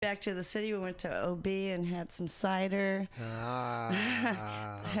back to the city. We went to OB and had some cider.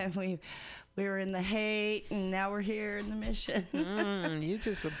 And we were in the Haight, and now we're here in the Mission. You're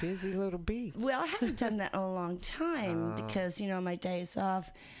just a busy little bee. Well, I haven't done that in a long time because, my days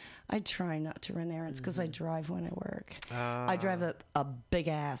off, I try not to run errands because I drive when I work. I drive a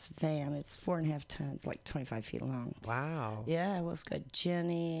big-ass van. It's 4.5 tons, like 25 feet long. Wow. Yeah, well, it's got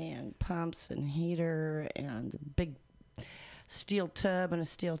Jenny and pumps and heater and a big steel tub and a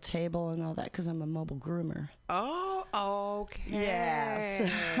steel table and all that because I'm a mobile groomer. Oh, okay.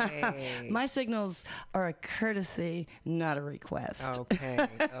 Yes. My signals are a courtesy, not a request. Okay.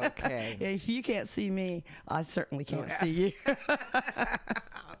 If you can't see me, I certainly can't see you.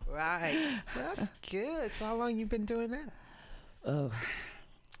 Right. That's good. So how long you been doing that? Oh,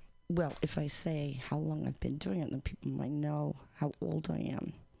 well, if I say how long I've been doing it, then people might know how old I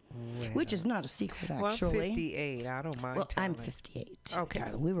am. Well, which is not a secret, actually. Well, I'm 58. I don't mind. Well, telling. I'm 58. Okay.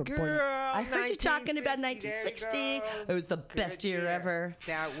 Darling, we were born. I heard you talking about 1960. It was the best year ever.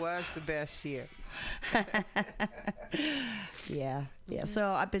 That was the best year. Yeah.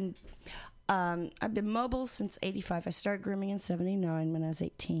 So I've been mobile since '85. I started grooming in '79 when I was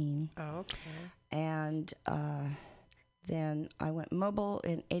 18. Oh, okay. And then I went mobile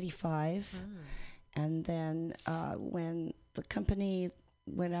in '85. And then when the company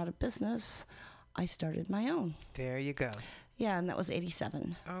went out of business, I started my own. There you go. Yeah, and that was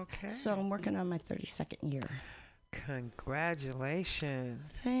 '87. Okay. So I'm working on my 32nd year. Congratulations.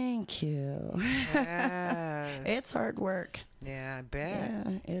 Thank you. Yes. It's hard work. Yeah, I bet.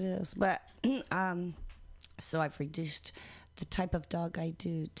 Yeah, it is. But so I've reduced the type of dog I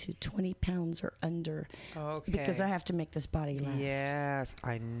do to 20 pounds or under. Okay. Because I have to make this body last. Yes,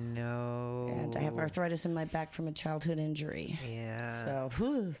 I know. And I have arthritis in my back from a childhood injury. Yeah. So,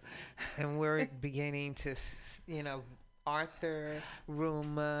 whew. And we're beginning to, Arthur,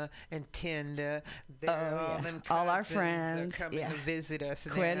 Ruma, and Tinder. All our friends are coming to visit us.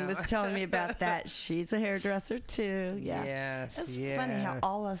 Quinn now. was telling me about that. She's a hairdresser too. Yeah. Yes. It's funny how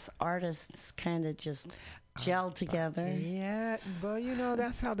all us artists kind of just gel together. Yeah. Well,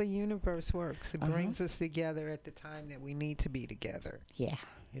 that's how the universe works. It brings us together at the time that we need to be together. Yeah.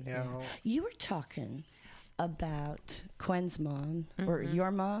 You were talking about Quinn's mom or your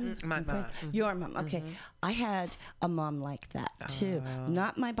mom? My mom. Your mom. Okay. I had a mom like that too.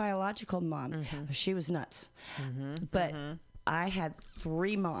 Not my biological mom. She was nuts. But I had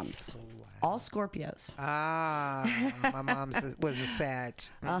 3 moms, all Scorpios. My mom was a Sag.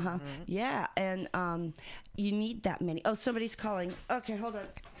 Yeah, and you need that many. Oh, somebody's calling. Okay, hold on.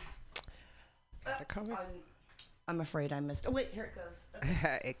 I'm afraid I missed. Oh, wait, here it goes.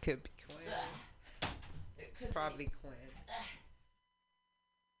 Okay. It could be Quinn. It's probably Quinn.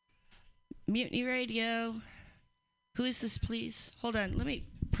 Mutiny Radio. Who is this, please? Hold on. Let me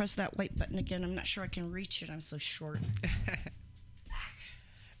press that white button again. I'm not sure I can reach it. I'm so short.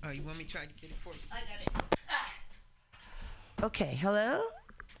 Oh, you want me to try to get it for you? I got it. Okay, hello?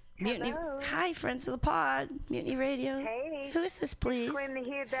 Mutiny. Hi, friends of the pod. Mutiny Radio. Hey. Who is this, please? Quinn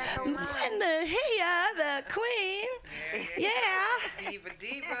here back online. The queen. Yeah.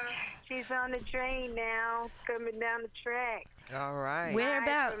 Diva. She's on the train now, coming down the track. All right.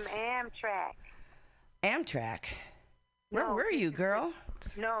 Whereabouts? From Amtrak. Amtrak? Where No, were you, girl?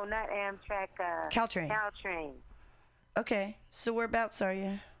 No, not Amtrak. Caltrain. Caltrain. Okay, so whereabouts are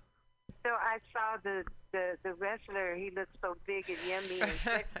you? So I saw the wrestler. He looks so big and yummy and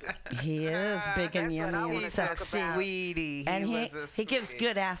sexy. He is big and That's what I yummy and wanna talk sexy. about. Sweetie. And he gives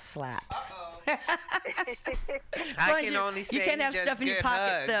good ass slaps. I can only say you can't have he does stuff in your good pocket,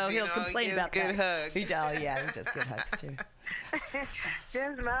 hugs, though. He'll complain he about good that. Hugs. Yeah, he does good hugs, too.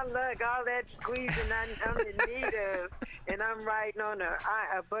 Just my luck, all that squeezing I'm in need of, and I'm riding on a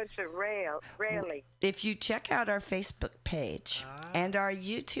bunch of railing. If you check out our Facebook page and our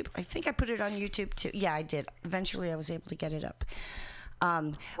YouTube, I think I put it on YouTube too. Yeah, I did. Eventually, I was able to get it up.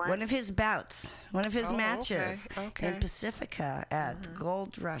 One of his bouts, one of his matches in Pacifica at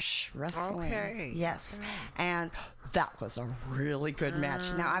Gold Rush Wrestling. Okay. Yes. And that was a really good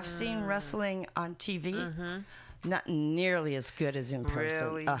match. Now, I've seen wrestling on TV. Not nearly as good as in person.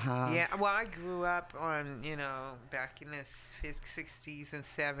 Really? Yeah. Well, I grew up on, back in the 60s and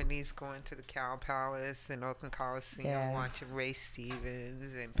 70s, going to the Cow Palace and Oakland Coliseum, watching Ray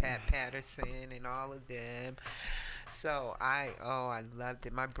Stevens and Pat Patterson and all of them. So I loved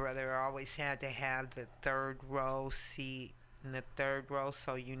it. My brother always had to have the 3rd row seat in the 3rd row,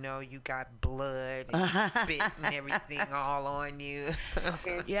 so you got blood and spit and everything all on you.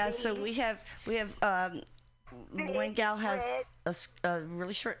 Yeah. So we have one gal has a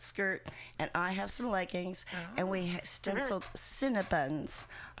really short skirt, and I have some leggings, and we stenciled Cinnabuns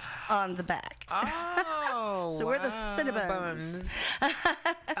on the back. Oh, so we're the Cinnabuns.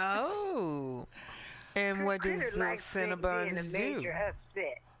 Oh. And what does the Cinnabuns do?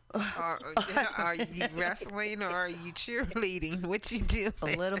 Are you wrestling or are you cheerleading? What you do? A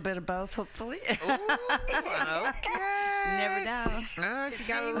little bit of both, hopefully. Ooh, okay. Never know. Oh, she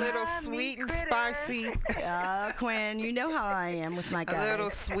got a little sweet and spicy. Oh, Quinn, you know how I am with my guys. A little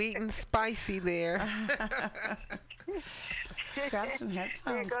sweet and spicy there. Grab some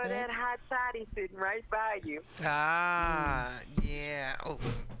headphones, There go that hot toddy sitting right by you. Ah, yeah. Oh,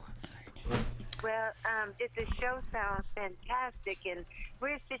 I'm sorry. Well, the show sounds fantastic, and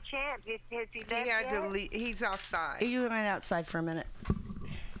where's the champ? Has he left yet? He's outside. You went outside for a minute.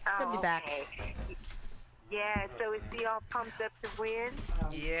 He'll be back. Yeah, so is he all pumped up to win?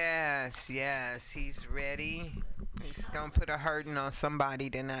 Yes, he's ready. He's gonna put a hurting on somebody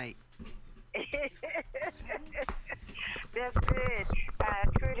tonight. That's good.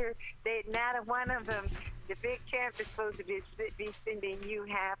 Critter, neither one of them, the big champ is supposed to be sending you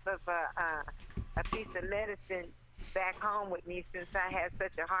half of a piece of medicine back home with me since I had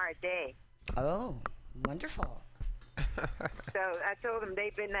such a hard day. Oh, wonderful. So I told them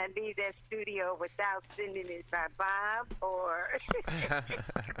they better not leave that studio without sending it by Bob or...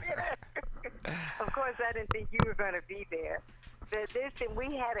 Of course, I didn't think you were going to be there. But listen,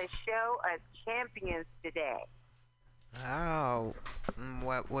 we had a show of champions today. Oh,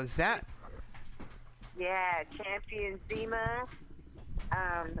 what was that? Yeah, champion Zima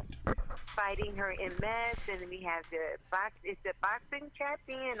fighting her MS, and then we have is the boxing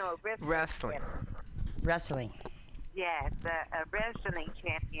champion or wrestling? Wrestling. Yes, a wrestling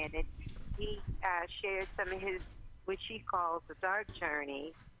champion, and he shared some of his, which he calls the dark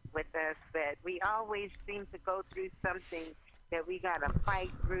journey with us, but we always seem to go through something that we got to fight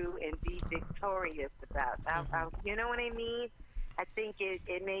through and be victorious about. You know what I mean? I think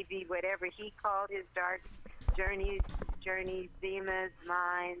it may be whatever he called his dark journeys, Zima's,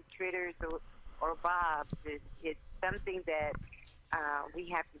 mine, Tritter's, or Bob's. It's something that we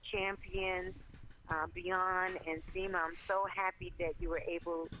have to champion beyond. And Zima, I'm so happy that you were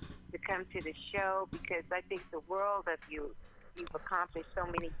able to come to the show because I think the world of you. You've accomplished so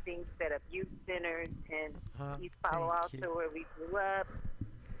many things, set up youth centers and East Palo Alto where we grew up,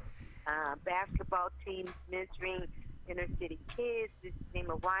 basketball teams mentoring inner city kids. This is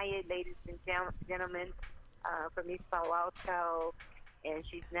Nima Wyatt, ladies and gentlemen, from East Palo Alto, and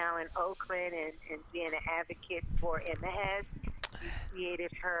she's now in Oakland and being an advocate for MS. She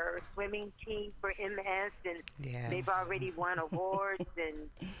created her swimming team for MS, and they've already won awards, and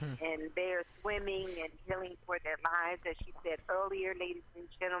they are swimming and healing for their lives. As she said earlier, ladies and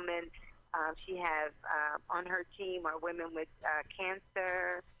gentlemen, she has on her team are women with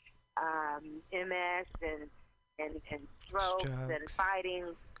cancer, MS, and strokes, and fighting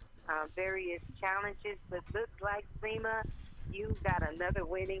various challenges. But looks like, Zima, you got another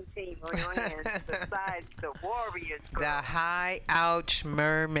winning team on your hands besides the Warriors. Girl. The High Ouch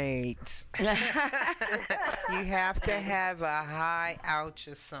Mermaids. You have to have a high ouch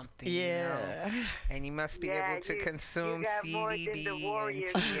or something. Yeah. You know? And you must be able to consume CBD and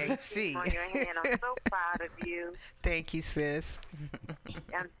THC. On your hand. I'm so proud of you. Thank you, sis.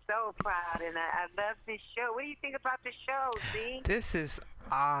 I'm so proud, and I love this show. What do you think about the show, Z? This is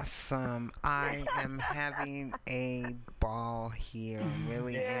awesome. I am having a ball here. I'm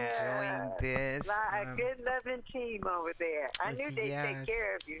really enjoying this. A good loving team over there. I knew they'd take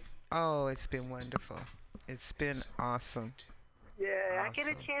care of you. Oh, it's been wonderful. It's been awesome. Yeah, awesome. I get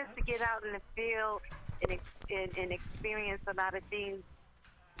a chance to get out in the field and experience a lot of things.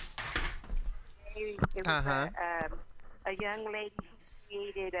 It was a young lady who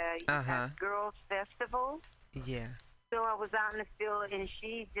created a girls' festival. Yeah. So I was out in the field, and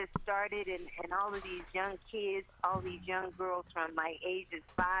she just started, and all of these young kids, all these young girls from like ages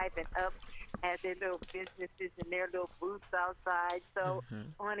 5 and up, had their little businesses and their little booths outside. So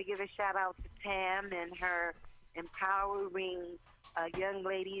I want to give a shout out to Pam and her empowering young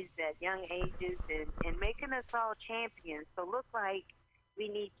ladies at young ages and making us all champions. So look like we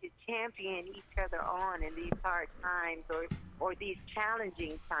need to champion each other on in these hard times or these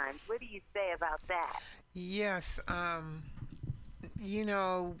challenging times. What do you say about that? Yes. You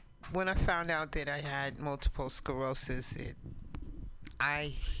know, when I found out that I had multiple sclerosis,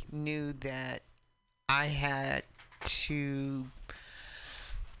 I knew that I had to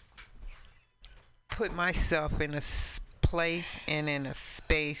put myself in a place and in a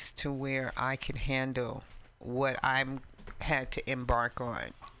space to where I could handle what I had to embark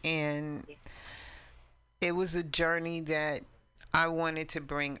on. And it was a journey that I wanted to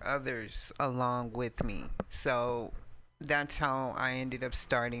bring others along with me. So that's how I ended up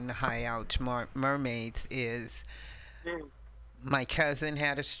starting the High Ouch Mermaids. Is my cousin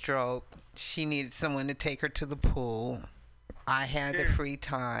had a stroke. She needed someone to take her to the pool. I had the free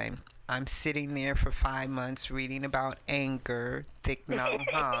time. I'm sitting there for 5 months reading about anger, Thich Nhat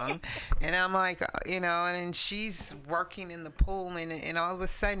Hanh, and I'm like, and she's working in the pool, and all of a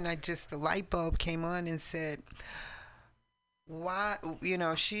sudden, the light bulb came on and said, why,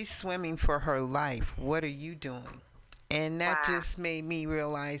 she's swimming for her life. What are you doing? And that just made me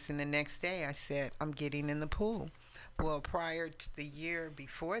realize, and the next day I said, I'm getting in the pool. Well, prior to the year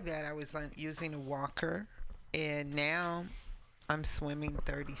before that, I was using a walker, and now I'm swimming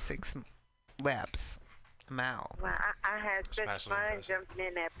 36 laps a mile. Well, I had such fun jumping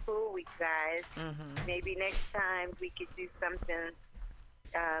in that pool with guys. Maybe next time we could do something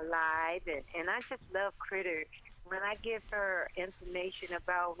live. And I just love Critter. When I give her information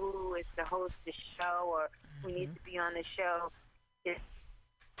about who is to host the show or who needs to be on the show, I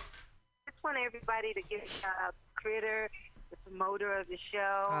just want everybody to give Critter, the promoter of the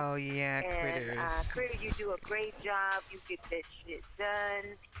show. Oh, yeah, Critter. And Critter, you do a great job. You get that shit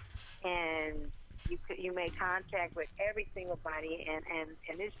done. And you make contact with every single body.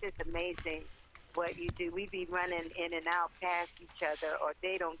 And it's just amazing what you do. We be running in and out past each other, or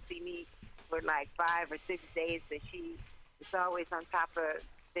they don't see me for like 5 or 6 days, but she is always on top of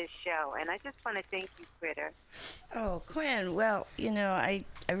this show. And I just want to thank you, Critter. Oh, Quinn, well, I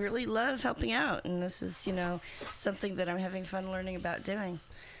really love helping out, and this is, something that I'm having fun learning about doing.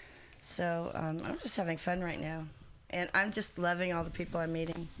 So I'm just having fun right now. And I'm just loving all the people I'm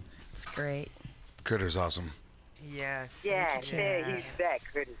meeting. It's great. Critter's awesome. Yes. Yeah, he's back,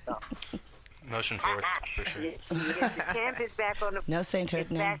 Critter's awesome. Motion forth, for sure. Yes, the champ is back on the No sainthood,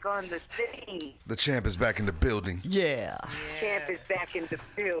 no. back on the scene. The champ is back in the building. Yeah. Champ is back in the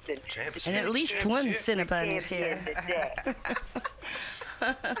building. And at least one Cinnabon is here.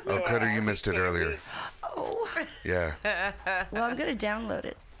 Oh, Critter, you missed it earlier. Oh. Yeah. Well, I'm going to download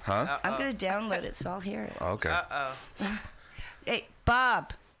it. Huh? I'm going to download it, so I'll hear it. Okay. Uh-oh. Hey,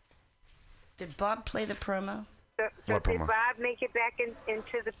 Bob. Did Bob play the promo? So What did promo? Bob make it back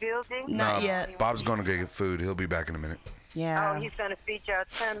into the building? Not yet. Bob's going to go get food. He'll be back in a minute. Yeah. Oh, he's going to feed your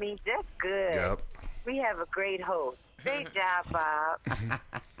tummy. That's good. Yep. We have a great host. Great job, Bob.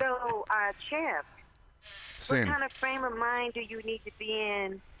 So, Champ, Sin. what kind of frame of mind do you need to be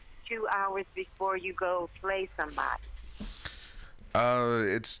in 2 hours before you go play somebody?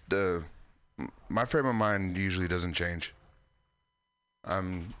 It's my frame of mind usually doesn't change.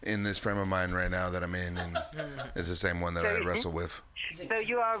 I'm in this frame of mind right now that I'm in, and it's the same one that I wrestle with. So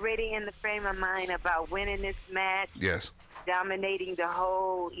you're already in the frame of mind about winning this match? Yes. Dominating the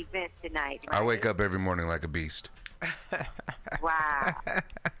whole event tonight, right? I wake up every morning like a beast. Wow.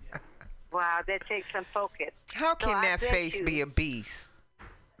 Wow, that takes some focus. How So can I that bet face you- be a beast?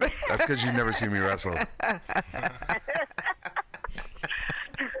 That's because you've never seen me wrestle.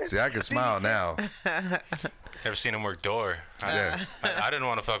 See, I can smile now. Ever seen him work door? Yeah. I didn't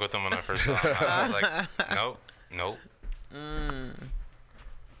want to fuck with him when I first saw him. I was like, nope.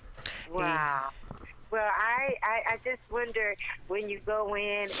 Wow. Well, I just wonder, when you go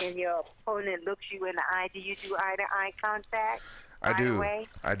in and your opponent looks you in the eye, do you do eye-to-eye contact? I do. Away?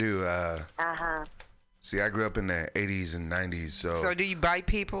 I do. Uh-huh. See, I grew up in the 80s and 90s, So do you bite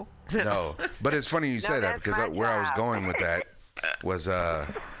people? no. But it's funny you say that, that's because my where I was job. going with that was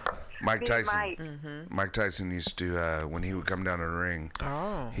Mike Me, Tyson. Mike. Mike Tyson used to, when he would come down to the ring,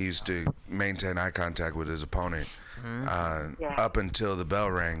 he used to maintain eye contact with his opponent up until the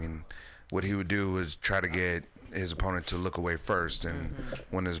bell rang. And what he would do was try to get his opponent to look away first. And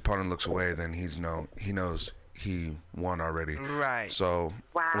when his opponent looks away, then he knows he won already. Right. So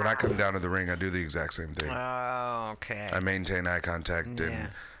when I come down to the ring, I do the exact same thing. Oh, okay. I maintain eye contact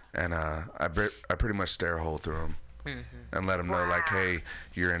and I pretty much stare a hole through him and let him know, like, hey,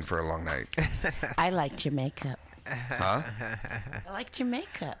 you're in for a long night. I liked your makeup. Huh? I liked your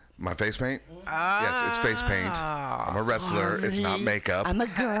makeup. My face paint? Yes, it's face paint. I'm a wrestler. It's not makeup. I'm a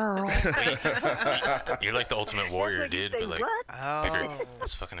girl. You're like the ultimate warrior, dude. But like, bigger. Oh.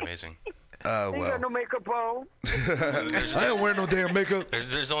 That's fucking amazing. You Well, got no makeup on? I don't wear no damn makeup.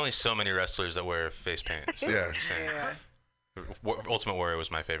 There's only so many wrestlers that wear face paint. So Yeah. I'm just saying. Yeah. Ultimate Warrior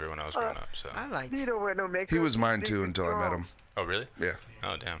was my favorite when I was growing up. So. I like You don't wear no makeup. He was mine too until I met him. Oh really? Yeah.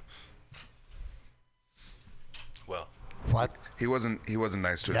 Oh damn. Well. What? He wasn't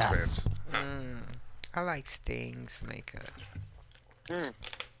nice to his Yes. fans. I like Sting's makeup.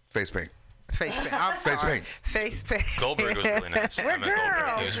 Face paint. Face paint. I'm sorry. Face paint. Face paint. Goldberg was really nice. We're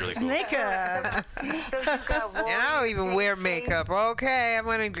girls. He was really It's cool. makeup. And I don't even wear makeup. Okay, I'm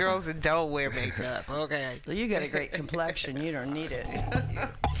one of the girls that don't wear makeup. Okay. Well, you got a great complexion. You don't need it.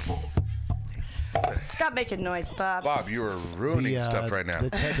 Stop making noise, Bob. Bob, you are ruining stuff right now.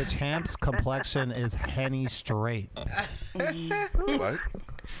 The champ's complexion is Henny straight. What?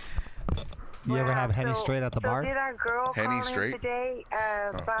 You ever have Henny straight at the bar? Did our girl Henny call straight? in today,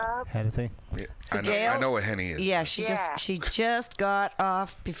 Bob? Hennessy? Yeah, Gail? I know what Henny is. Yeah, she just got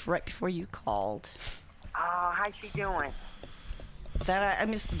off right before you called. Oh, how's she doing? That I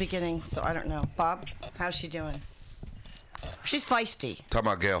missed the beginning, so I don't know. Bob, how's she doing? She's feisty. Talking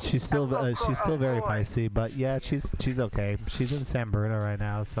about Gail. She's still very feisty, but yeah, she's okay. She's in San Bruno right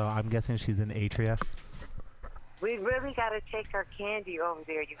now, so I'm guessing she's in Atria. We really got to take her candy over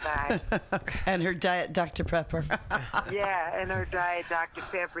there, you guys. And her Diet Dr. Pepper. Yeah, and her Diet Dr.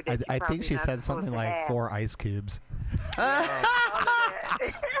 Pepper. I think she said something like 4 ice cubes. All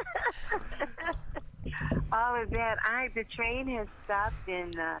of that. The train has stopped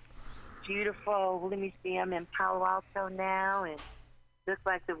in beautiful, let me see, I'm in Palo Alto now, and looks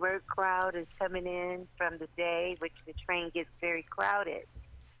like the work crowd is coming in from the day, which the train gets very crowded.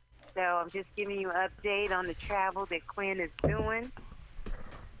 So I'm just giving you an update on the travel that Quinn is doing.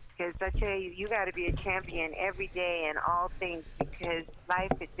 Because I tell you, you got to be a champion every day in all things, because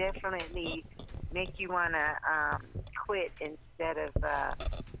life could definitely make you want to quit instead of,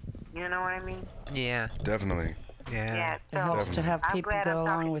 you know what I mean? Yeah. Definitely. Yeah. It helps to have people go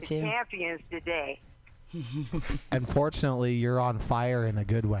along with you. Champions today. Unfortunately, you're on fire in a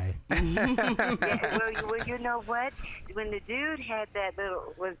good way. Yeah, well, you know what? When the dude had that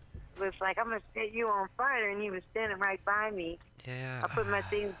little was like, I'm gonna set you on fire, and he was standing right by me. Yeah. I put my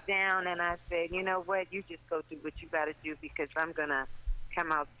things down, and I said, you know what? You just go do what you gotta do, because I'm gonna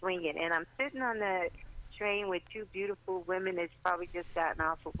come out swinging. And I'm sitting on the train with 2 beautiful women that's probably just gotten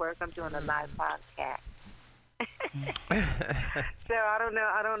off of work. I'm doing a live podcast. So I don't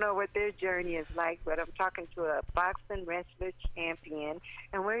know what their journey is like, but I'm talking to a boxing wrestler champion.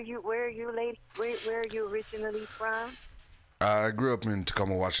 And where are you lady? Where are you originally from? I grew up in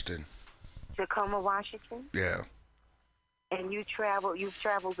Tacoma, Washington. Tacoma, Washington? Yeah. And you've traveled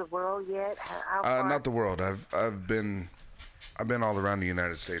the world yet? How far? Not the world. I've been all around the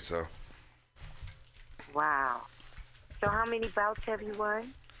United States, though. Wow. So how many bouts have you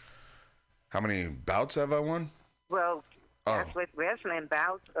won? How many bouts have I won? Well, that's with wrestling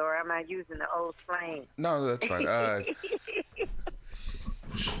bouts, or am I using the old slang? No, that's fine.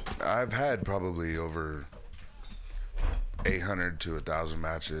 I've had probably over 800 to 1,000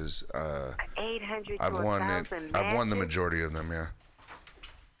 matches. 800 to I've won 1,000 it. I've won the matches? majority of them. Yeah.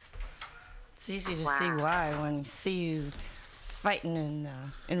 It's easy to see why when you see you fighting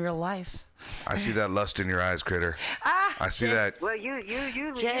in real life. I see that lust in your eyes, critter. I see that. Well, you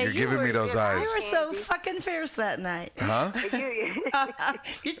Jay, You're giving me those eyes. You were so fucking fierce that night. Huh?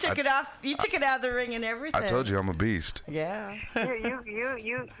 You took it off. You took it out of the ring and everything. I told you I'm a beast. Yeah. you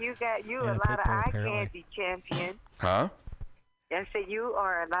got a And a lot pit of bull, eye apparently. candy champion. Huh? I said you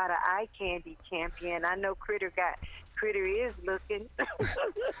are a lot of eye candy champion. I know Critter is looking.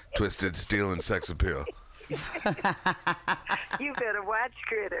 Twisted steel and sex appeal. You better watch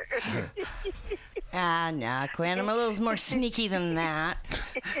Critter. Nah, Quinn, I'm a little more sneaky than that.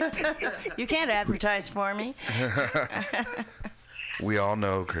 You can't advertise for me. We all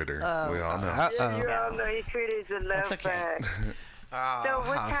know, critter. We all know. You all know Critter's a love That's okay. bug. So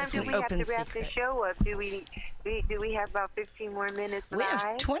what time do we have to Open wrap secret. the show up? Do we have about 15 more minutes We live?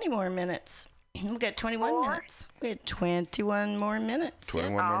 have 20 more minutes. We've got 21 More? minutes. We had 21 more minutes.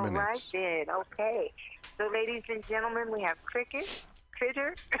 21 more All minutes. right then. Okay. So ladies and gentlemen, we have Critter.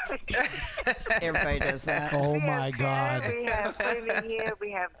 Everybody does that. Oh We have my God. Critter, we have women here.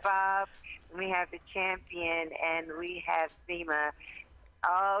 We have Bob. We have the champion, and we have Seema.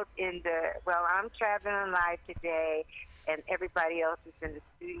 All in I'm traveling live today, and everybody else is in the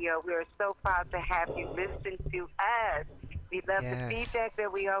studio. We are so proud to have you listen to us. We love the feedback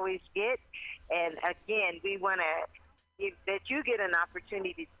that we always get, and again, we want that you get an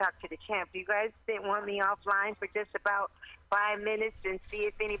opportunity to talk to the champ. You guys didn't want me offline for just about 5 minutes and see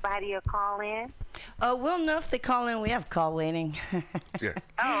if anybody will call in? Oh, we'll know if they call in. We have call waiting. Yeah.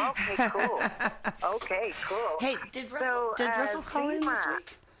 Oh, okay, cool. Okay, cool. Hey, did Russell call in this Seema,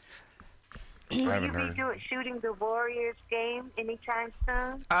 week? I Will you haven't be heard. shooting the Warriors game anytime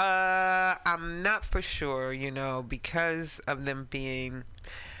soon? I'm not for sure, because of them being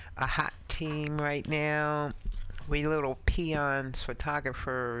a hot team right now. We little peons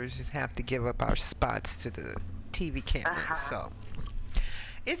photographers have to give up our spots to the TV cameras. So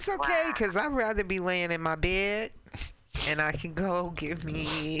It's okay, because I'd rather be laying in my bed and I can go give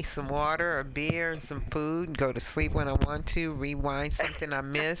me some water or beer and some food and go to sleep when I want to, rewind something I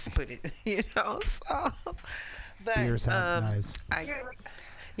missed, put it, so. But, beer sounds nice.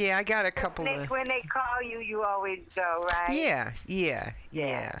 I got a couple of... When they call you, you always go, right?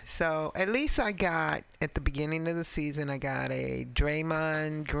 Yeah. So at least I got, at the beginning of the season, I got a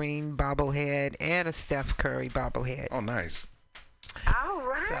Draymond Green bobblehead and a Steph Curry bobblehead. Oh, nice. All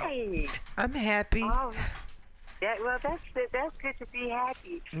right. So, I'm happy. Oh, that's good. That's good to be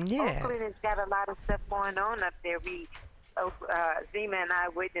happy. Yeah. Oakland has got a lot of stuff going on up there. Zima and I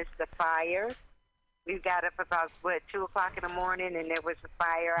witnessed the fire. We got up about 2 o'clock in the morning, and there was a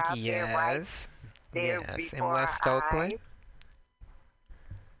fire out there right there in West Oakland.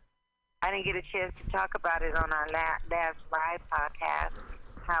 I didn't get a chance to talk about it on our last live podcast,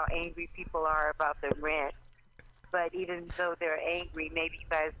 how angry people are about the rent. But even though they're angry, maybe you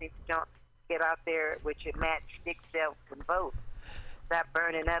guys need to don't get out there with your matchstick self and vote. Stop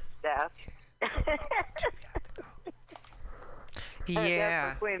burning up stuff. Yeah.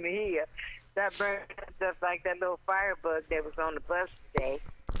 That's for Queen here. That burning stuff like that little firebug that was on the bus today,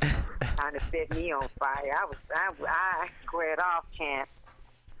 trying to set me on fire. I squared off, champ.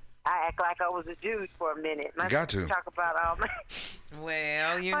 I act like I was a dude for a minute. You got to talk about all my.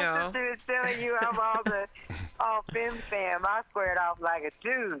 Well, My sister is telling you I'm all fem fam. I squared off like a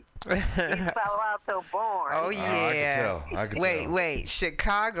dude. East Palo Alto born. Oh yeah. I could tell. Wait.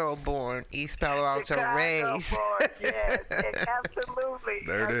 Chicago born, East Palo Alto raised. Born, yes, absolutely.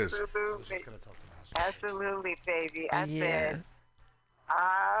 There it is. Absolutely, baby. I said,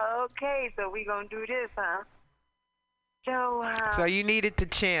 okay, so we gonna do this, huh? So you needed the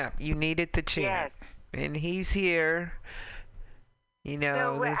champ. Yes. And he's here.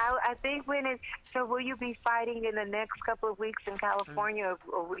 I think so will you be fighting in the next couple of weeks in California?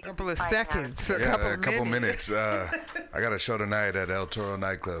 Or will you couple of seconds. A couple minutes. I got a show tonight at El Toro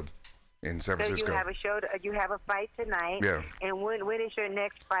nightclub in San Francisco. So you have a show. You have a fight tonight. Yeah. And when is your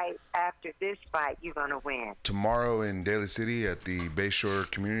next fight after this fight you're gonna win? Tomorrow in Daly City at the Bayshore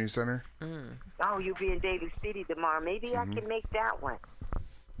Community Center. Oh, you'll be in Daly City tomorrow. Maybe I can make that one.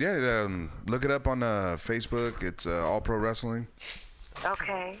 Yeah, look it up on Facebook. It's All Pro Wrestling.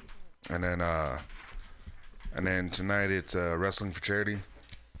 Okay. And then tonight it's Wrestling for Charity.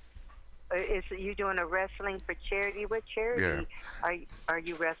 Is you doing a wrestling for charity? What charity are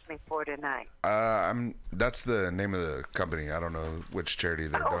you wrestling for tonight? That's the name of the company. I don't know which charity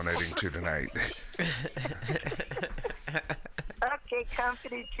they're donating to tonight. Okay,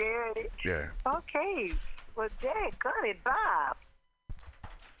 company charity. Yeah. Okay. Well, Jack, got it, Bob.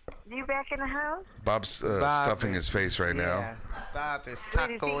 You back in the house? Bob's stuffing his face right now. Bob is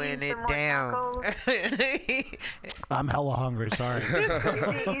tacoing it down. I'm hella hungry, sorry.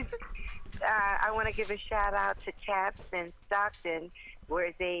 I want to give a shout out to Taps in Stockton,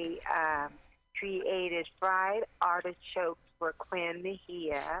 where they created fried artichokes for Quinn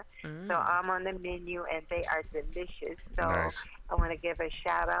Mejia. So I'm on the menu, and they are delicious. So nice. I want to give a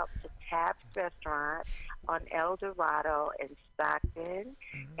shout out to Taps Restaurant on El Dorado in Stockton.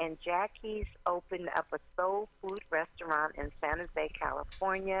 And Jackie's opened up a soul food restaurant in San Jose,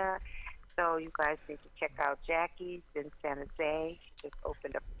 California. So you guys need to check out Jackie's in San Jose. She just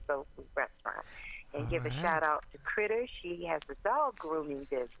opened up a soul food restaurant. And give a shout out to Critter. She has a dog grooming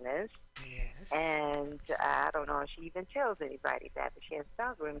business. Yes. And I don't know if she even tells anybody that, but she has a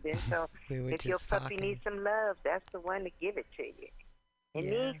dog grooming business. So if your puppy needs some love, that's the one to give it to you. And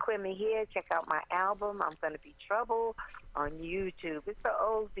me, Quinn here, check out my album, I'm Gonna Be Trouble, on YouTube. It's an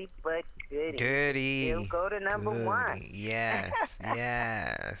oldie but goodie. It'll go to number one. Yes. So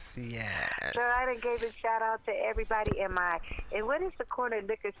I done gave a shout out to everybody in and what is the corner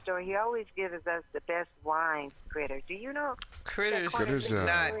liquor store? He always gives us the best wines, Critter. Do you know? Critter's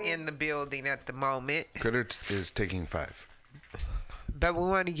not in the building at the moment. Critter is taking 5. But we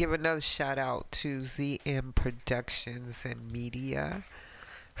want to give another shout out to ZM Productions and Media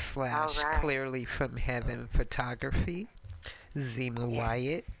 / Clearly From Heaven Photography, Zima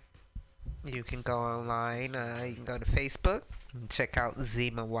Wyatt. You can go online. You can go to Facebook and check out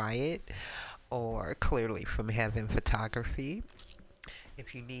Zima Wyatt or Clearly From Heaven Photography.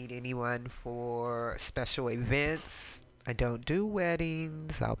 If you need anyone for special events, I don't do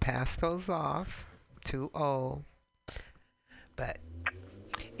weddings. I'll pass those off. Too old. But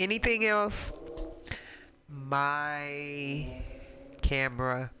anything else, my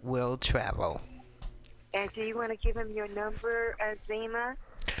camera will travel. And do you want to give them your number, Zima?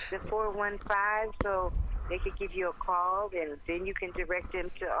 The 415, so they could give you a call, and then you can direct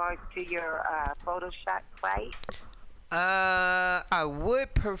them to your Photoshop site. I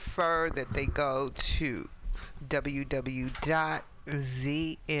would prefer that they go to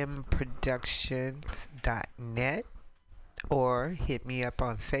www.zmproductions.net or hit me up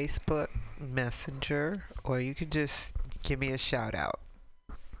on Facebook Messenger, or you can just give me a shout out.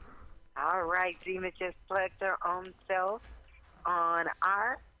 All right, Zima just plugged her own self on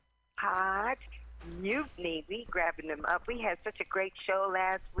our pod, Mutiny. We grabbing them up. We had such a great show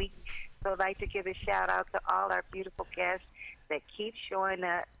last week, so I'd like to give a shout out to all our beautiful guests that keep showing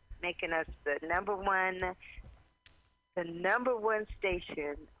up, making us the number one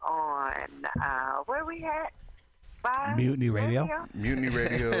station on where we at? Mutiny Radio. Mutiny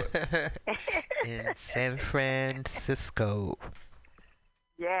Radio in San Francisco.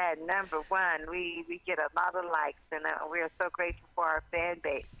 Yeah, number one. We get a lot of likes, and we're so grateful for our fan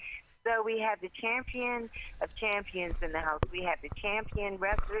base. So we have the champion of champions in the house. We have the champion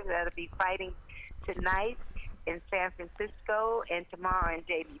wrestler that'll be fighting tonight in San Francisco and tomorrow in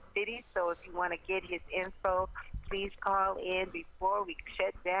JB City. So if you want to get his info, please call in before we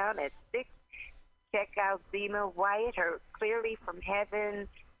shut down at 6. Check out Zima Wyatt, her Clearly from Heaven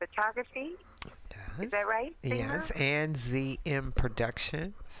photography. Yes. Is that right, Zima? Yes, and ZM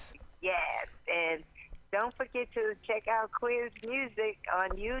Productions. Yes, and don't forget to check out Queer's music on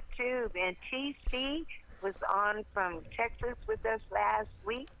YouTube. And TC was on from Texas with us last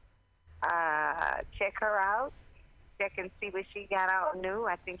week. Check her out. Check and see what she got out new.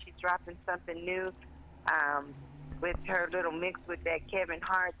 I think she's dropping something new with her little mix with that Kevin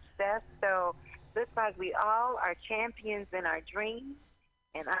Hart stuff. So looks like we all are champions in our dreams.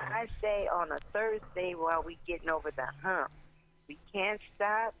 And I say on a Thursday while we getting over the hump, we can't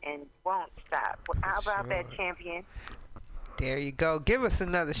stop and won't stop. Well, how about that, champion? There you go. Give us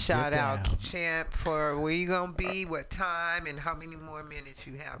another shout out, champ, for where you going to be, what time, and how many more minutes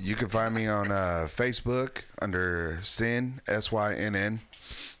you have. You can find me on Facebook under Sin, SYNN.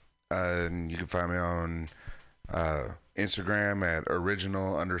 And you can find me on Instagram at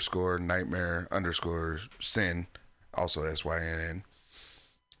original_nightmare_sin, also SYNN.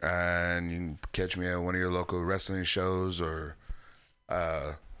 And you can catch me at one of your local wrestling shows, or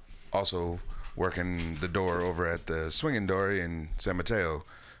also working the door over at the Swinging Door in San Mateo,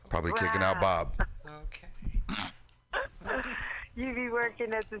 probably kicking out Bob. Okay. You be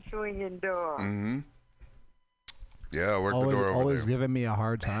working at the Swinging Door. Mm-hmm. Yeah, I work the door over always there. giving me a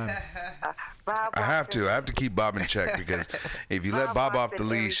hard time. Bob I have to keep Bob in check, because if you let Bob off the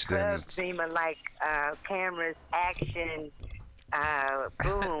leash, then it's... Zima, like cameras, action,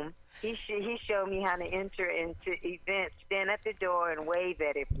 boom. He showed me how to enter into events, stand at the door and wave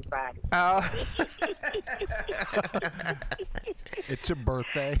at everybody. Oh. It's your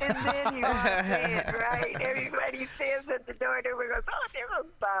birthday. And then you walk in, right? Everybody stands at the door and everyone goes, oh, there goes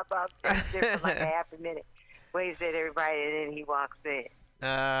Bob. Bob stands there for like a half a minute, waves at everybody, and then he walks in.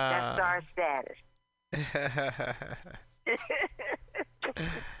 That's our status.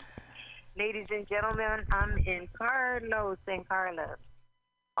 Ladies and gentlemen, I'm in San Carlos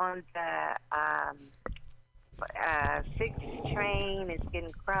on the 6 train. It's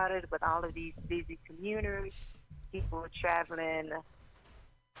getting crowded with all of these busy commuters. People are traveling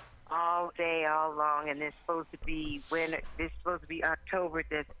all day, all long, and it's supposed to be winter. It's supposed to be October.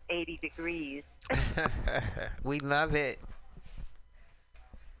 That's 80 degrees. We love it.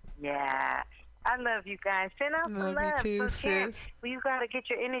 Yeah. I love you guys. Send out some love. You too, sis. Well, you got to get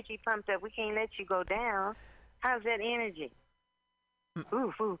your energy pumped up. We can't let you go down. How's that energy?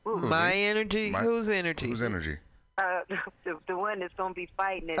 Ooh. My energy? Whose energy? Whose energy? The one that's going to be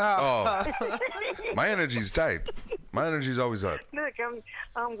fighting it. Oh. My energy's tight. My energy's always up. Look,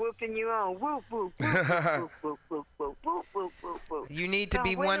 I'm whooping you on. Whoop, whoop, whoop, whoop, whoop, whoop, whoop, whoop, whoop, whoop, whoop. You need to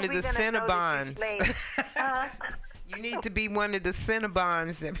be one of the Cinnabons. You need to be one of the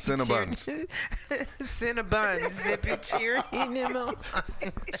Cinnabons that Cinnabons that be cheering him on.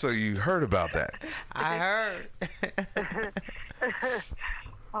 So you heard about that? I heard.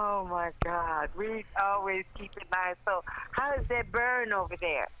 Oh my God, we always keep it nice. So, how is that burn over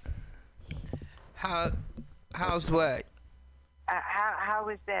there? How's what? How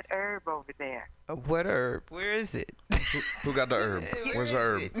is that herb over there? What herb? Where is it? Who got the herb? Where's the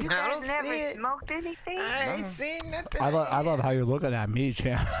herb? You guys never smoked anything? I ain't seen nothing. I love how you're looking at me,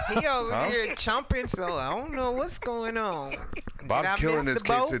 champ. He over here chomping, so I don't know what's going on. Bob's killing his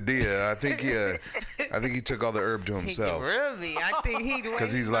quesadilla. I think he took all the herb to himself. Really? I think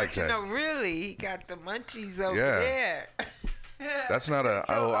because he's like that. No, really, he got the munchies over there. That's not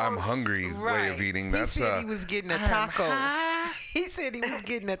I'm hungry way of eating. That's he said he was getting a taco. He said he was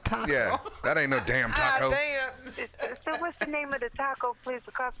getting a taco. Yeah, that ain't no damn taco. Damn. So what's the name of the taco place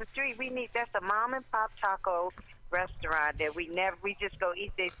across the street? That's a mom and pop taco restaurant that we just go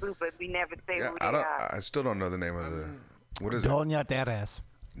eat their food, but we never say who they are. I still don't know the name of the. What is Doña Teres.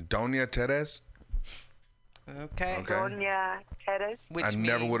 Doña Teres. Okay. Doña Teres. I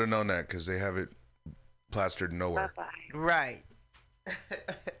never would have known that because they have it plastered nowhere. Bye-bye. Right.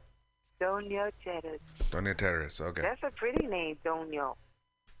 Doña Teres. Doña Teres. Okay. That's a pretty name, Doña.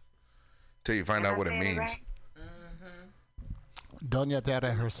 Till you find out what it means. Right? Doña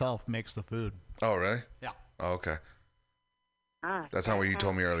Teres herself makes the food. Oh, really? Yeah. Oh, okay. That's not what you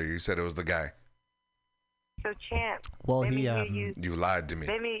told me earlier. You said it was the guy. So, Champ. Well, you lied to me.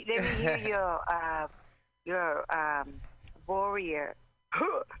 Let me hear your warrior.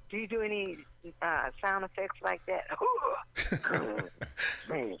 Do you do any sound effects like that?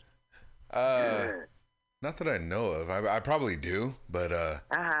 Not that I know of. I probably do, but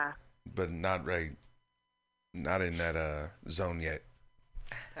but not right. Not in that zone yet.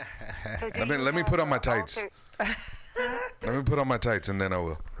 Let me put on my tights. Let me put on my tights and then I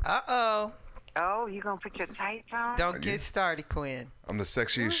will. Uh-oh. Oh, you gonna put your tights on? Don't get started, Quinn. I'm the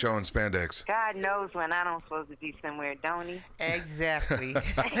sexiest show in spandex. God knows when I don't supposed to be somewhere, don't he? Exactly.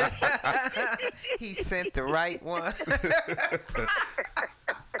 He sent the right one.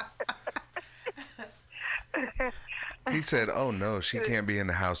 He said, "Oh no, she can't be in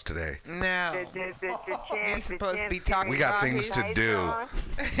the house today." No. He's supposed to be talking. We got things to do.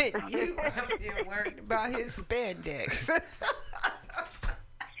 You have been worried about his spandex.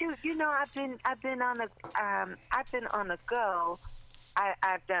 You know, I've been on the go.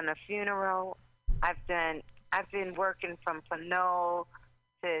 I've done a funeral. I've been working from Pinole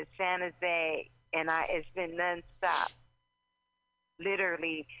to San Jose, and it's been nonstop.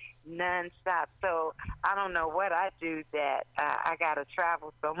 Literally nonstop. So I don't know what I do that I gotta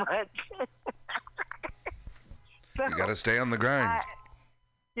travel so much. So, you gotta stay on the grind.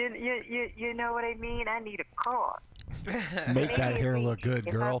 You know what I mean? I need a car. Make that hair look good,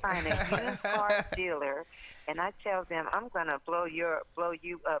 girl. If I find a used car dealer and I tell them I'm gonna blow you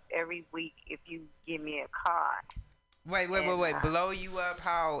up every week if you give me a car. Wait. Blow you up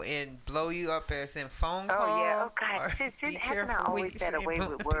how? And blow you up as in phone call? Oh, yeah. Okay. Haven't I always had a way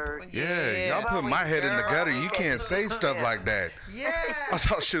with words? Yeah, y'all put my head in the gutter. You can't say stuff like that. Yeah.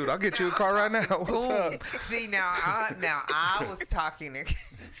 Oh, shoot, I'll get you a car right now. What's up? See, now I was talking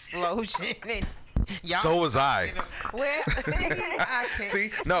explosion and y'all, so was I. You know, well, I can't.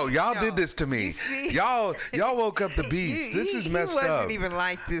 See, no, y'all did this to me. Y'all woke up the beast. This is messed up. He wasn't even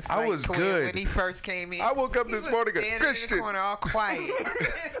like this. I was good when he first came in. I woke up this morning and Christian. In the corner, all quiet.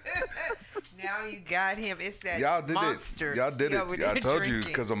 Now you got him. It's that y'all did monster. It. Y'all did it. I told you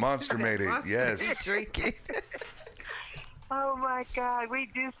because a monster made it. Yes. Drinking. Oh my God, we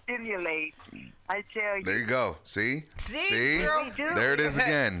do stimulate. I tell you. There you go. See? Girl, there it is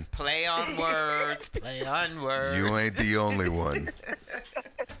again. Play on words. You ain't the only one.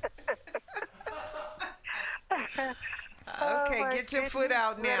 Okay, get your foot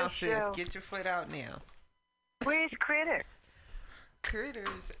out now, sis. Get your foot out now. Where's Critter?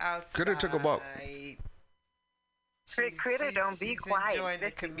 Critter's outside. Critter took a walk. Critter, don't be quiet. Enjoying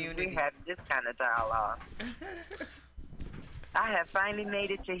the community. We have this kind of dialogue. I have finally made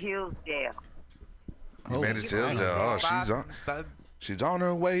it to Hillsdale. You made it to Hillsdale. Oh, she's on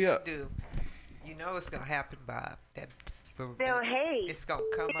her way up. You know it's gonna happen, Bob. So hey, it's gonna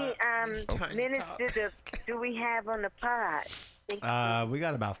come up. Minutes do we have on the pod? We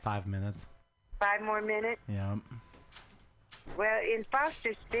got about 5 minutes. 5 more minutes. Yeah. Well, in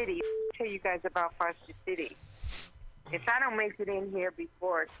Foster City, I'll tell you guys about Foster City. If I don't make it in here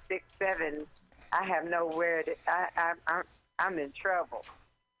before 6, 7, I have nowhere to. I'm in trouble.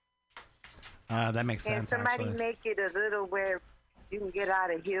 That makes Can sense. somebody make it a little where you can get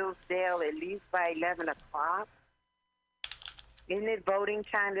out of Hillsdale at least by 11 o'clock? Isn't it voting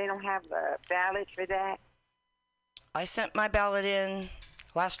time? They don't have a ballot for that? I sent my ballot in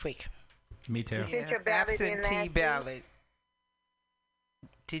last week. Me too. You sent your ballot in absentee last ballot. week?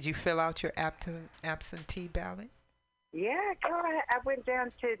 Did you fill out your absentee ballot? Yeah, I went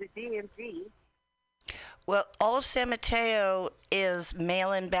down to the DMV. Well, all of San Mateo is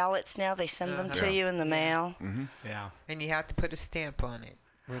mail-in ballots now. They send them to you in the mail. Mm-hmm. Yeah. And you have to put a stamp on it.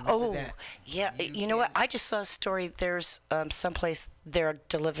 Remember that. Yeah. You know what? I just saw a story. There's someplace they're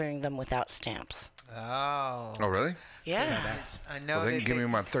delivering them without stamps. Oh. Oh, really? Yeah. I know. Well, then you give me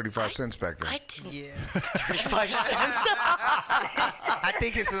my 35 cents back then. I didn't. Yeah. 35 cents. I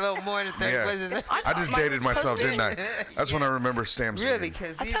think it's a little more than 30. Yeah. I just dated myself, didn't I? That's when I remember stamps. Really?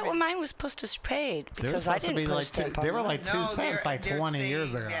 Because I thought mine was supposed to be paid because I didn't put a stamp on They were mine. like 2 cents like 20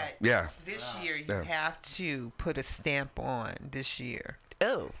 years ago. Yeah. This year you have to put a stamp on this year.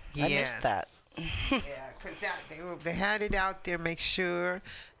 Oh, I missed that. Yeah, because they had it out there. Make sure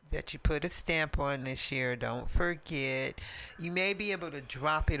that you put a stamp on this year. Don't forget. You may be able to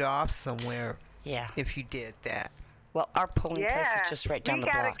drop it off somewhere. Yeah. If you did that. Well, our polling place is just right down the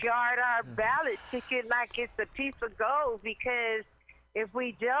block. We got to guard our ballot ticket like it's a piece of gold, because if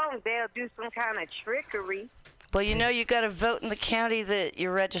we don't, they'll do some kind of trickery. Well, you know, you got to vote in the county that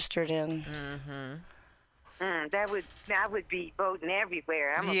you're registered in. Mm-hmm. I would be voting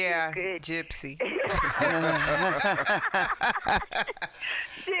everywhere. I'm a good gypsy.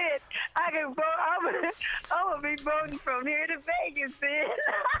 Shit, I can vote. I'm gonna be voting from here to Vegas, then.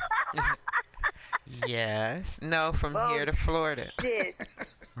 Yes. No, from here to Florida. Shit.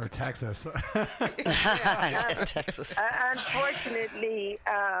 Or Texas. Texas. Unfortunately,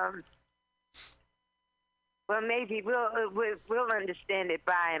 well, maybe we'll understand it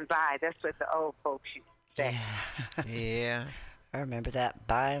by and by. That's what the old folks used to say. Yeah. I remember that.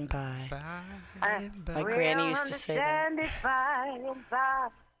 By and by. My granny used to say that. We'll understand it by and by.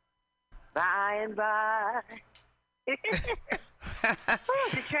 By and by.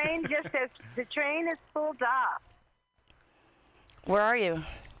 The train has pulled off. Where are you?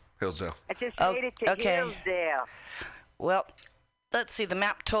 Hillsdale. I just made it to Hillsdale. Well, let's see. The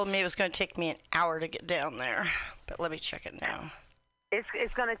map told me it was going to take me an hour to get down there, but let me check it now.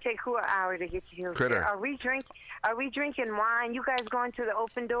 It's going to take who an hour to get to Hillsdale? Critter. Are we drinking wine? You guys going to the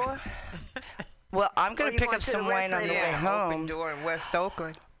open door? Well, I'm going to pick up some wine on the way home. Open door in West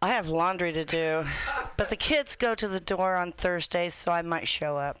Oakland. I have laundry to do, but the kids go to the door on Thursdays, so I might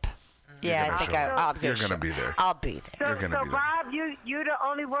show up. Yeah, I think I'll You're going to be there. I'll be there. So, You're going to be there. Bob, you're the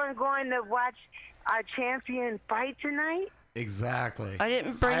only one going to watch our champion fight tonight? Exactly. I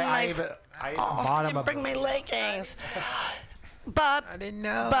didn't bring I didn't bring my leggings. Bob, I didn't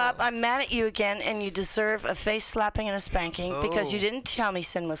know. Bob, I'm mad at you again, and you deserve a face slapping and a spanking because you didn't tell me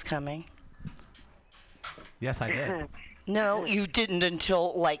Sin was coming. Yes, I did. No, you didn't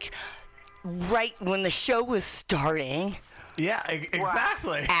until, like, right when the show was starting. Yeah,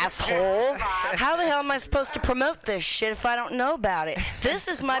 exactly. Asshole. How the hell am I supposed to promote this shit if I don't know about it? This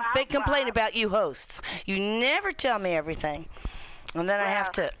is my big complaint about you hosts. You never tell me everything. And then I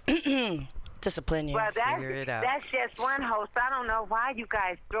have to discipline you. Well, that's just one host. I don't know why you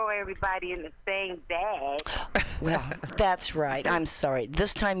guys throw everybody in the same bag. Well, that's right. I'm sorry.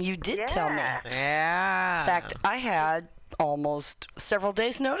 This time you did tell me. Yeah. In fact, I had almost several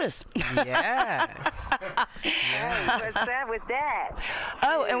days' notice. Yeah. What's that with that?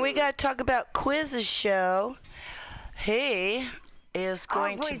 Oh, and we got to talk about Quiz's show. He is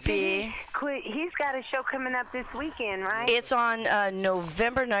going to be... He's got a show coming up this weekend, right? It's on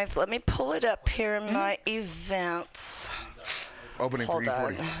November 9th. Let me pull it up here in my events. Opening Hold for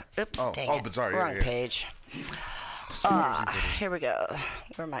on. E40. Oops, dang it. But sorry. Wrong page. Here we go.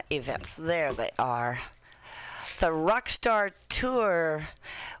 Where are my events? There they are. The Rockstar Tour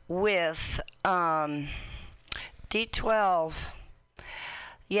with D12.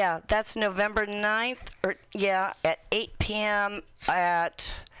 Yeah, that's November 9th. At 8 p.m.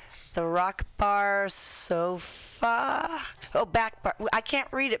 at the Rock Bar Sofa. Oh, back bar. I can't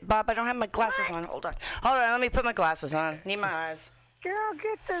read it, Bob. I don't have my glasses on. Hold on. Let me put my glasses on. Need my eyes. Girl,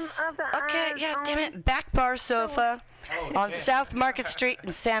 get them other eyes. Okay, damn it. Back Bar Sofa on South Market Street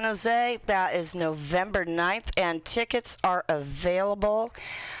in San Jose. That is November 9th, and tickets are available.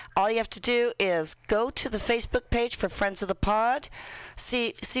 All you have to do is go to the Facebook page for Friends of the Pod,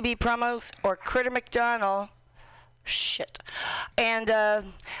 see CB Promos, or Critter McDonald. Shit. And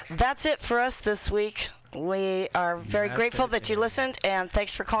that's it for us this week. We are very grateful that you listened, and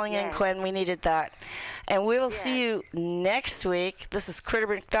thanks for calling in, Quinn. We needed that. And we will see you next week. This is Critter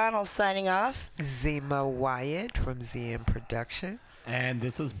McDonald signing off. Zima Wyatt from ZM Productions. And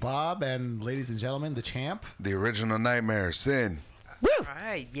this is Bob, and ladies and gentlemen, the champ. The original Nightmare, Sin. Woo! All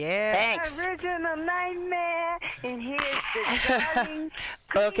right, yeah. Thanks. Original Nightmare, and here's the darling.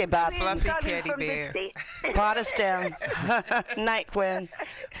 Okay, Bob. Fluffy teddy bear. Pot us down. Night, Quinn.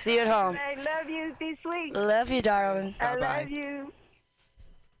 See you at home. I love you. Be sweet. Love you, darling. I love you.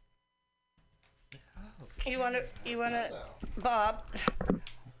 You wanna, Bob?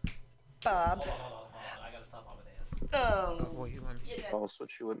 Bob. I gotta stop on the dance. Oh. I'll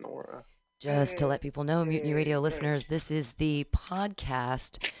switch you with Nora. Just to let people know, Mutiny Radio listeners, this is the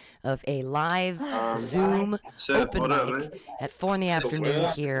podcast of a live Zoom open mic at 4 in the afternoon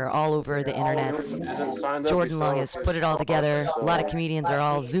here all over the internets. Jordan Long has put it all together. A lot of comedians are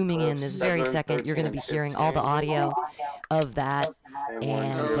all zooming in this very second. You're going to be hearing all the audio of that.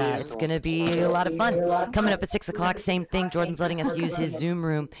 And It's going to be a lot of fun. Coming up at 6 o'clock, same thing. Jordan's letting us use his Zoom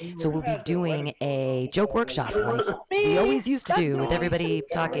room. So we'll be doing a joke workshop like we always used to do, with everybody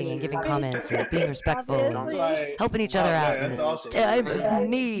talking and giving comments and being respectful and helping each other out in this time of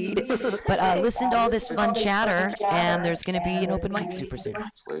need. But listen to all this fun chatter, and there's going to be an open mic super soon.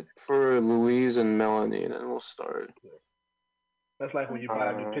 Wait for Louise and Melanie, and then we'll start. That's like when you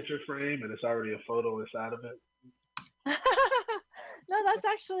buy a new picture frame and it's already a photo inside of it. No, that's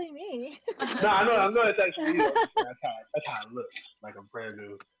actually me. No, I know it's actually you. That's how it looks, like a brand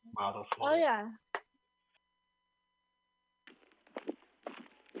new model photo. Oh yeah.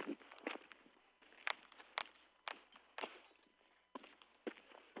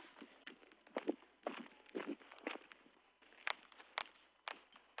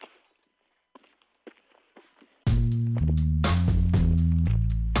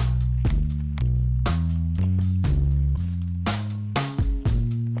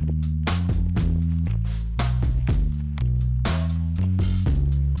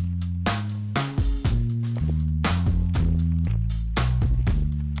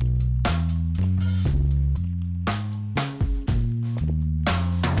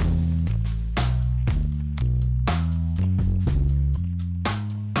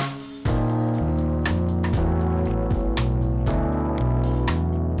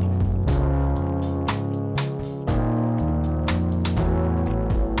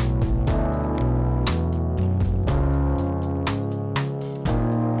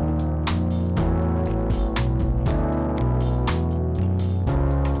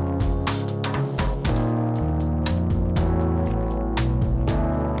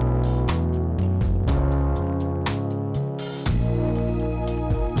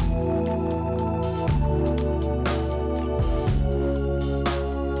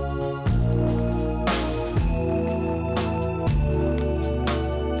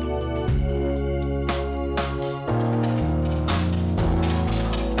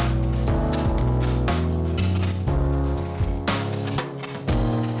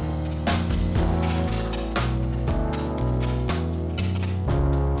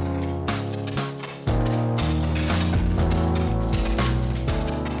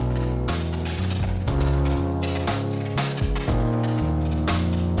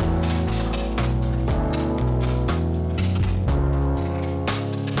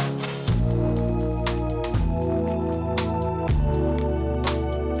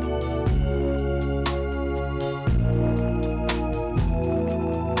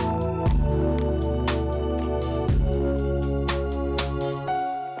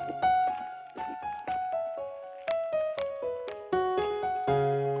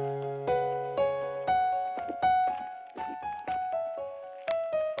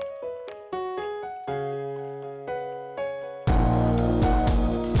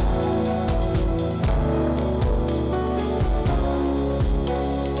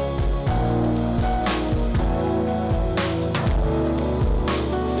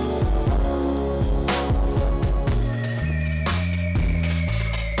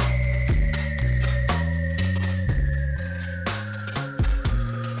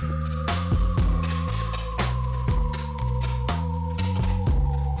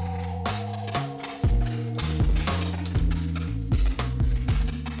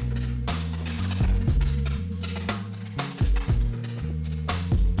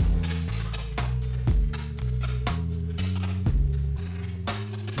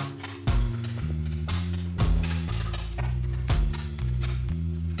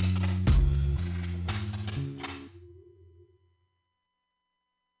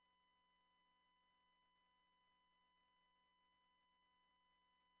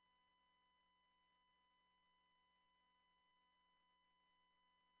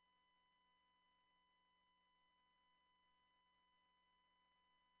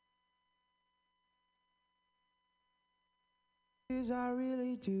 I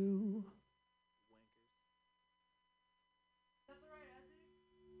really do.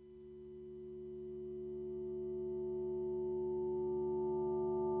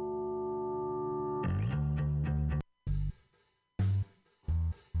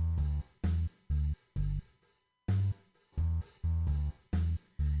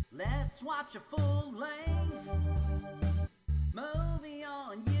 Let's watch a full-length movie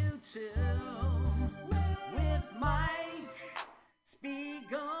on YouTube with Mike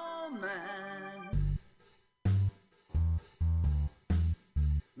Spiegelman.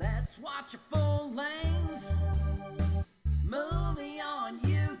 Let's watch a full-length movie on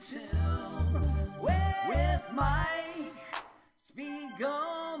YouTube with Mike Spiegelman.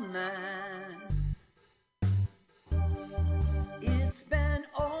 It's been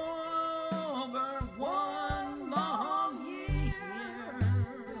over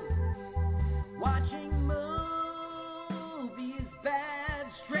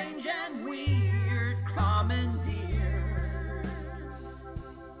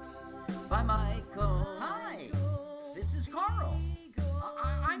by Michael. Hi, this is Carl.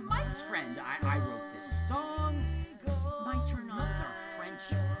 I'm Mike's friend. I wrote this song. My turn-ons are French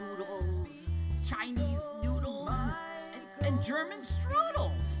poodles, Chinese noodles, and German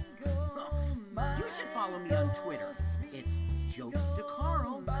strudels. You should follow me on Twitter. It's Jokes to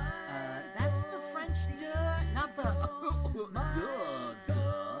Carl. That's the French duh, not the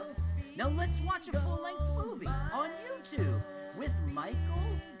duh. Now let's watch a full-length movie on YouTube with Michael.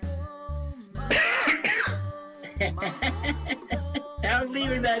 I'm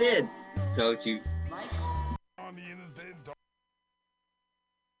leaving that in. Don't you?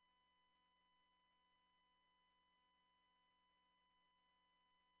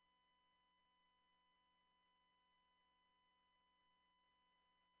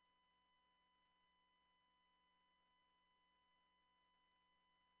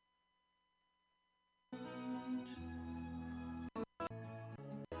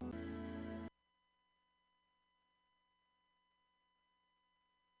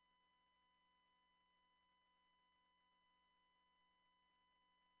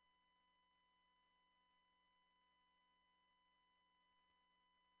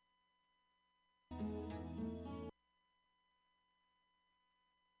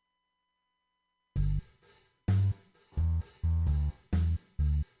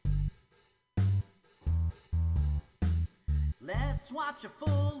 Let's watch a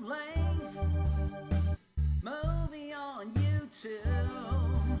full-length movie on YouTube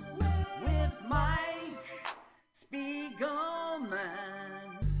with Mike Spiegelman.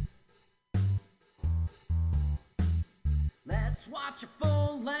 Let's watch a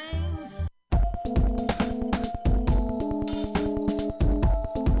full-length.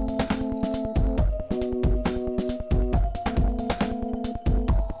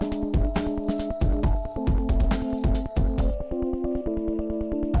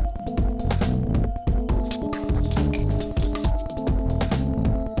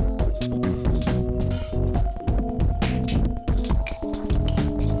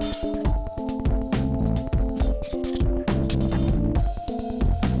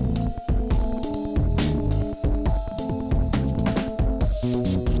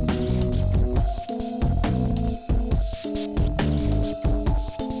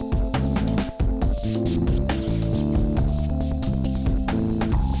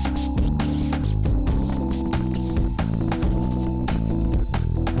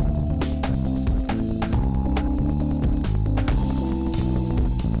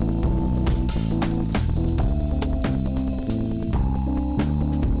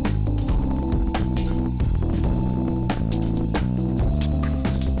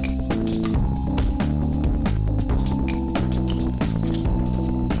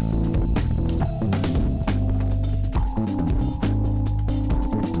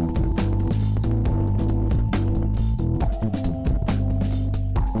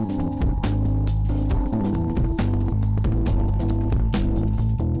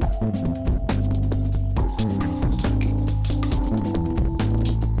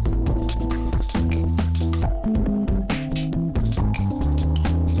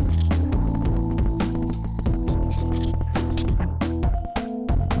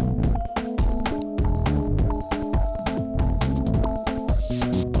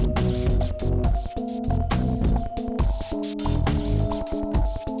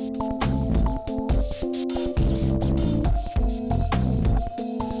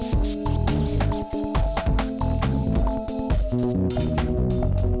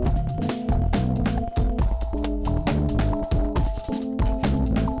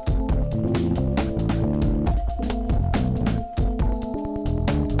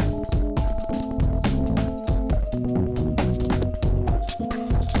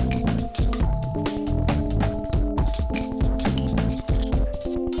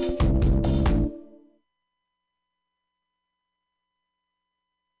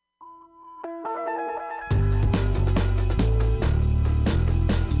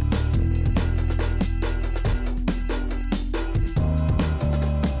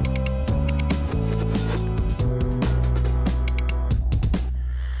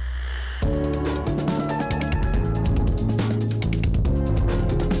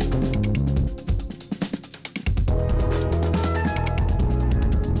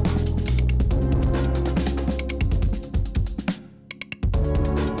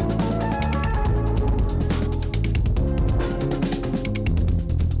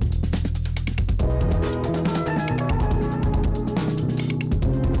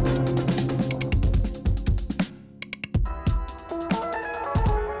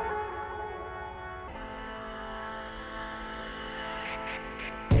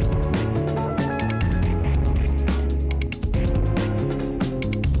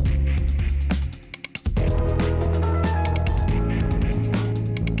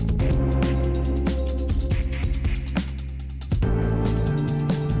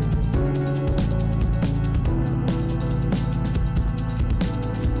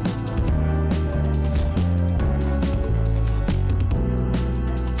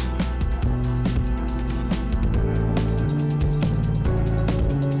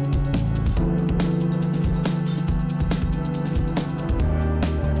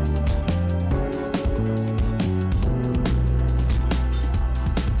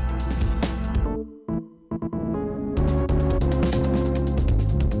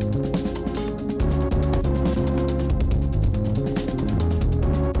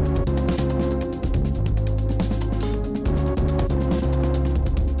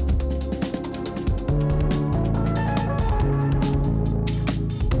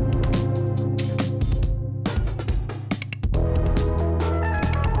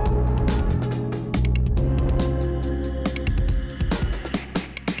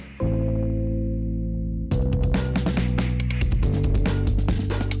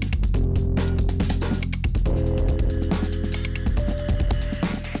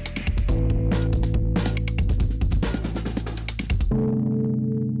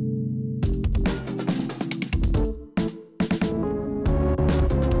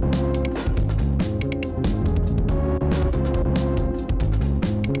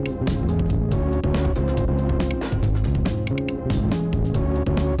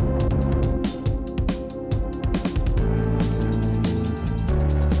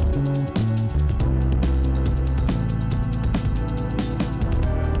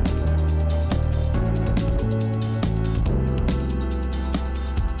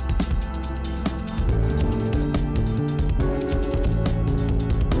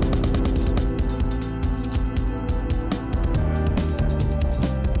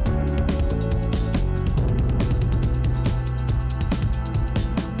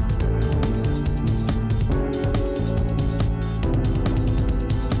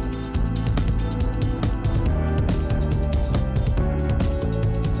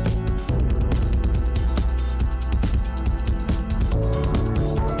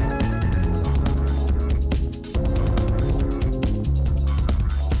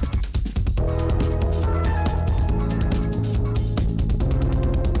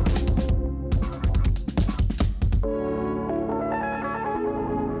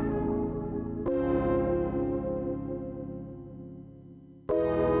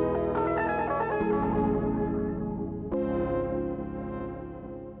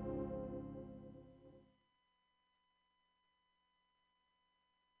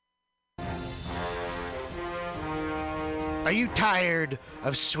 Are you tired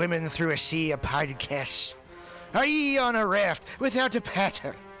of swimming through a sea of podcasts? Are ye on a raft without a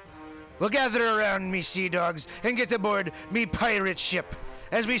paddle? Well, gather around me, sea dogs, and get aboard me pirate ship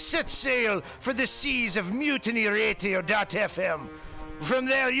as we set sail for the seas of MutinyRadio.fm. From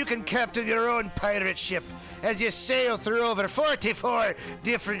there, you can captain your own pirate ship as you sail through over 44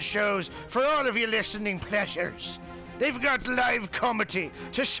 different shows for all of your listening pleasures. They've got live comedy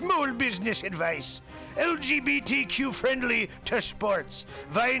to small business advice, LGBTQ friendly to sports,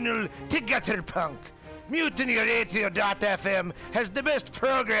 vinyl to gutter punk. MutinyRadio.fm has the best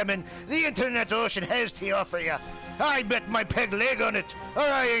programming the internet ocean has to offer you. I bet my peg leg on it, or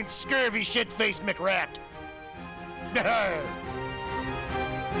I ain't scurvy shit-faced McRat.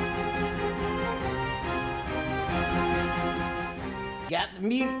 Got the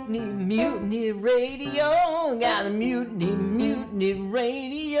mutiny radio. Got the mutiny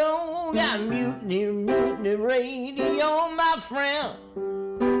radio. Got the mutiny radio, my friend.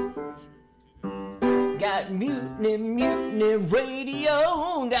 Got mutiny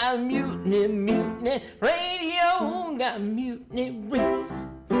radio. Got mutiny radio. Got mutiny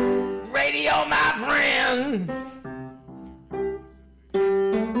radio, my friend.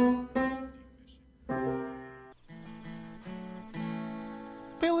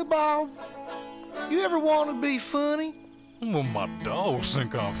 Billy Bob, you ever want to be funny? Well, my dogs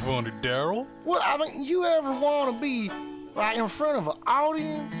think I'm funny, Daryl. Well, I mean, you ever want to be, like, in front of an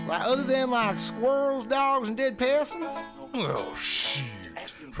audience? Like, other than, like, squirrels, dogs, and dead peasants? Oh, shit.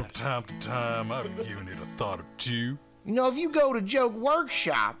 From time to time, I've given it a thought or two. You know, if you go to Joke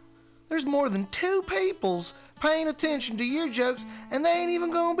Workshop, there's more than 2 peoples paying attention to your jokes, and they ain't even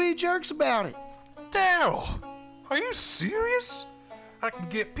gonna be jerks about it. Daryl, are you serious? I can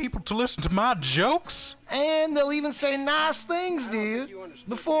get people to listen to my jokes? And they'll even say nice things, dude,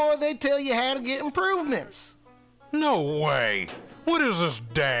 before they tell you how to get improvements. No way. What is this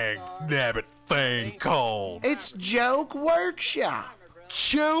dag-nabbit thing called? It's Joke Workshop.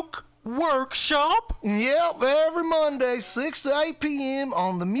 Joke Workshop? Yep, every Monday, 6 to 8 p.m.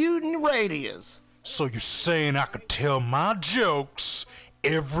 on the Mutiny Radios. So you're saying I could tell my jokes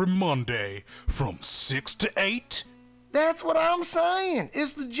every Monday from 6 to 8? That's what I'm saying.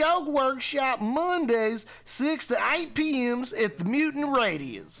 It's the Joke Workshop Mondays, 6 to 8 p.m.s at the Mutiny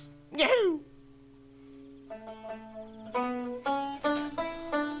Radios. Yahoo!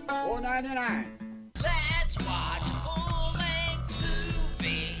 $4.99. Let's watch a full-length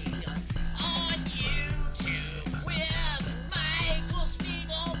movie on YouTube with Michael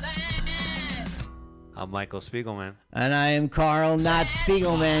Spiegelman. I'm Michael Spiegelman. And I am Carl, not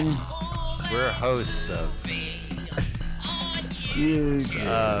Spiegelman. We're hosts of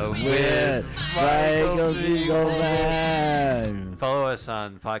YouTube with Michael Spiegelman. Follow us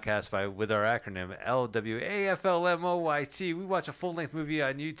on podcast with our acronym LWAFLMOYT. We watch a full-length movie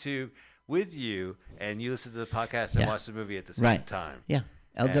on YouTube with you, and you listen to the podcast and watch the movie at the same time. Yeah.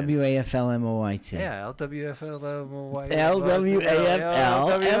 LWAFLMOYT. Yeah, LWAFLMOYT.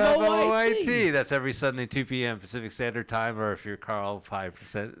 LWAFLMOYT. That's every Sunday, 2 p.m. Pacific Standard Time, or if you're Carl,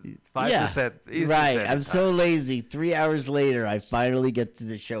 5%. 5% yeah, right. I'm so lazy. 3 hours later, I finally get to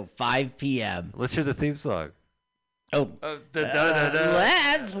the show, 5 p.m. Let's hear the theme song.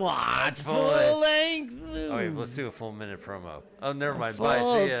 Let's watch full-length movie. Oh, wait, let's do a full minute promo. Oh, never mind.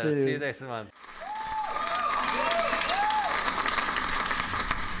 Bye. See you next month.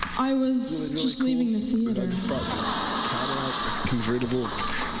 I was just leaving the theater. Convertible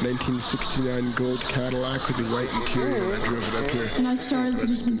 1969 gold Cadillac with the white interior. I drove it up here. And I started to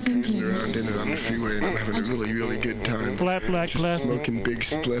do some thinking. Around in it on the freeway, and I'm having a really, really good time. Flat black glass. Smoking big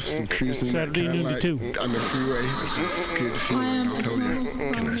spliffs and cruising Saturday noon to 2 on the freeway. It's good feeling. I am a total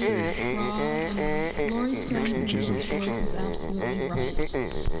Can I say? Laurie Stone's voice is absolutely right.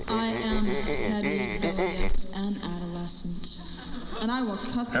 I am petty, rebellious, and adolescent. And I will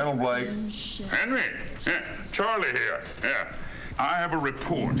cut the Henry, yeah, Charlie here. Yeah, I have a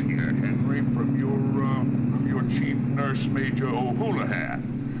report here, Henry, from your chief nurse, Major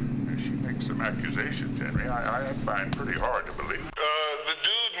O'Houlihan. She makes some accusations, Henry. I find pretty hard to believe. The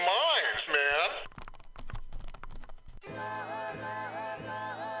dude minds, man.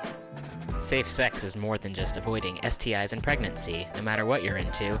 Safe sex is more than just avoiding STIs and pregnancy, no matter what you're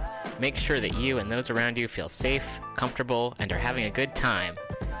into. Make sure that you and those around you feel safe, comfortable, and are having a good time.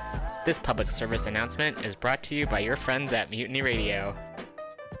 This public service announcement is brought to you by your friends at Mutiny Radio.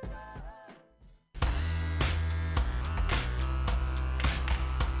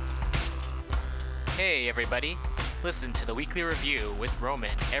 Hey everybody, listen to the Weekly Review with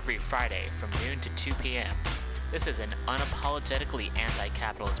Roman every Friday from noon to 2 p.m. This is an unapologetically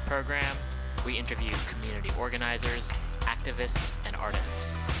anti-capitalist program. We interview community organizers, activists, activists, and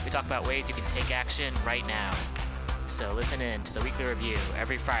artists. We talk about ways you can take action right now. So listen in to the Weekly Review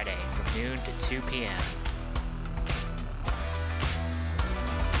every Friday from noon to 2 p.m.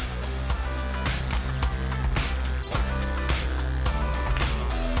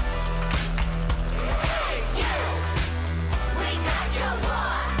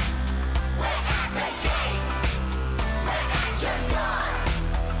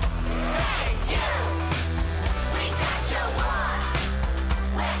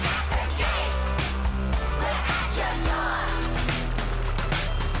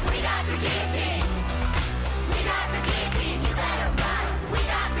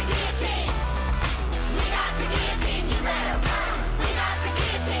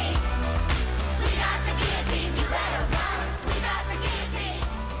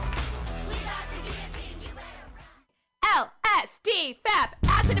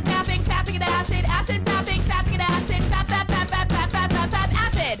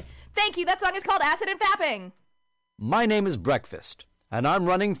 That song is called Acid and Fapping. My name is Breakfast, and I'm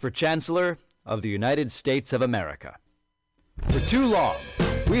running for Chancellor of the United States of America. For too long,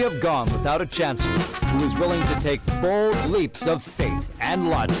 we have gone without a chancellor who is willing to take bold leaps of faith and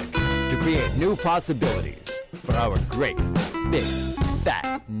logic to create new possibilities for our great, big,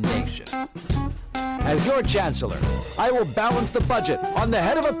 fat nation. As your chancellor, I will balance the budget on the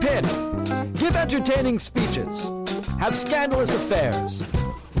head of a pin, give entertaining speeches, have scandalous affairs,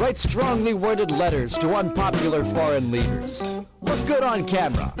 write strongly worded letters to unpopular foreign leaders, look good on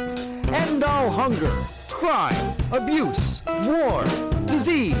camera, end all hunger, crime, abuse, war,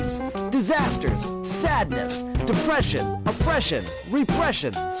 disease, disasters, sadness, depression, oppression,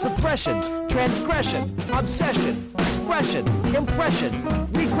 repression, suppression, transgression, obsession, expression, impression,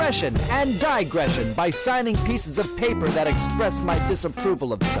 regression, and digression by signing pieces of paper that express my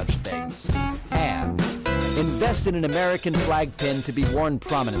disapproval of such things, and invest in an American flag pin to be worn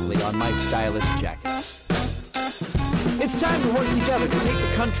prominently on my stylish jackets. It's time to work together to take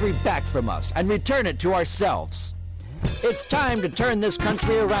the country back from us and return it to ourselves. It's time to turn this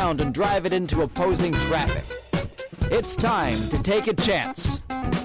country around and drive it into opposing traffic. It's time to take a chance